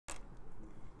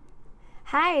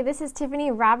Hi, this is Tiffany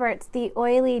Roberts, the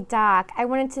Oily Doc. I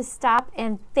wanted to stop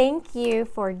and thank you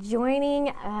for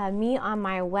joining me on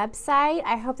my website.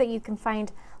 I hope that you can find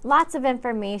lots of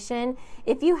information.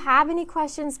 If you have any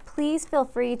questions, please feel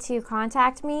free to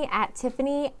contact me at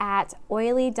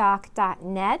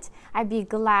tiffany@oilydoc.net. I'd be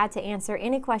glad to answer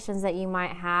any questions that you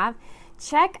might have.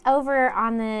 Check over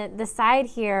on the side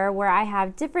here where I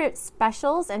have different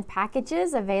specials and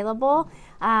packages available.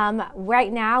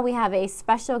 Right now we have a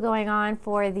special going on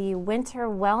for the winter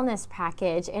wellness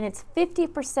package, and it's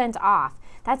 50% off.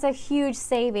 That's a huge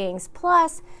savings.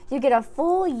 Plus, you get a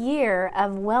full year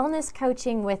of wellness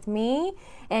coaching with me,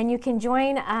 and you can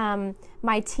join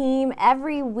my team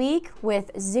every week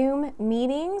with Zoom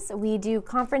meetings. We do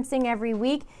conferencing every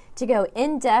week to go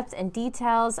in depth and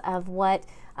details of what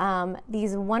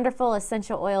these wonderful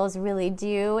essential oils really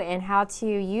do and how to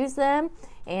use them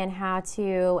and how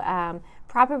to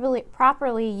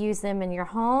properly use them in your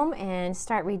home and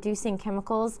start reducing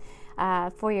chemicals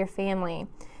for your family.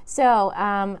 So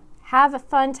have a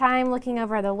fun time looking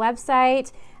over the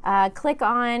website. Click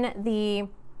on the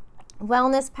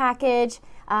wellness package.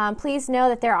 Please know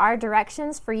that there are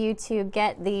directions for you to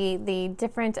get the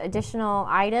different additional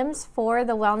items for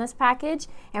the wellness package,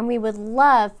 and we would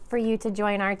love for you to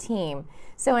join our team.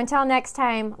 So until next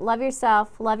time, love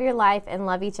yourself, love your life, and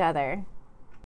love each other.